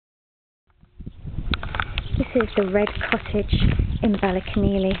is the Red Cottage in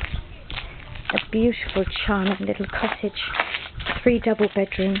Ballyconneely. A beautiful, charming little cottage. 3 double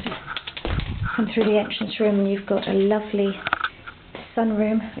bedrooms. Come through the entrance room and you've got a lovely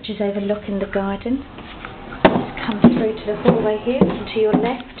sunroom which is overlooking the garden. Just come through to the hallway here, and to your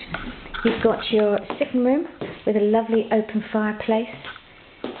left you've got your sitting room with a lovely open fireplace,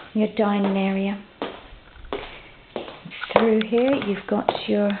 your dining area. Through here you've got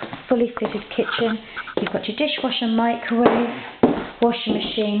your fully fitted kitchen, you've got your dishwasher, microwave, washing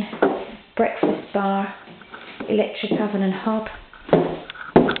machine, breakfast bar, electric oven and hob.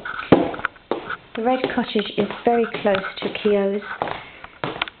 The Red Cottage is very close to Keogh's,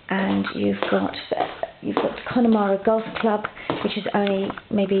 and you've got Connemara Golf Club, which is only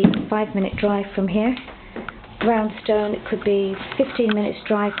maybe a 5-minute drive from here. Brownstone, it could be 15 minutes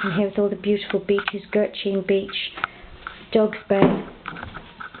drive from here with all the beautiful beaches, Gertrude Beach, Dogs Bay.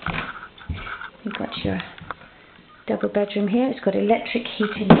 You've got your double bedroom here. It's got electric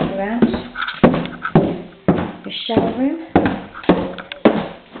heating throughout. Your shower room.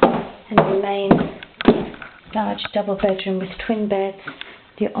 And your main large double bedroom with twin beds.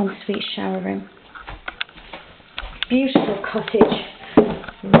 Your ensuite shower room. Beautiful cottage.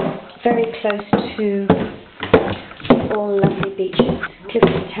 Very close to all lovely beaches.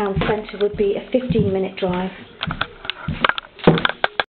 Clifton Town Centre would be a 15-minute drive.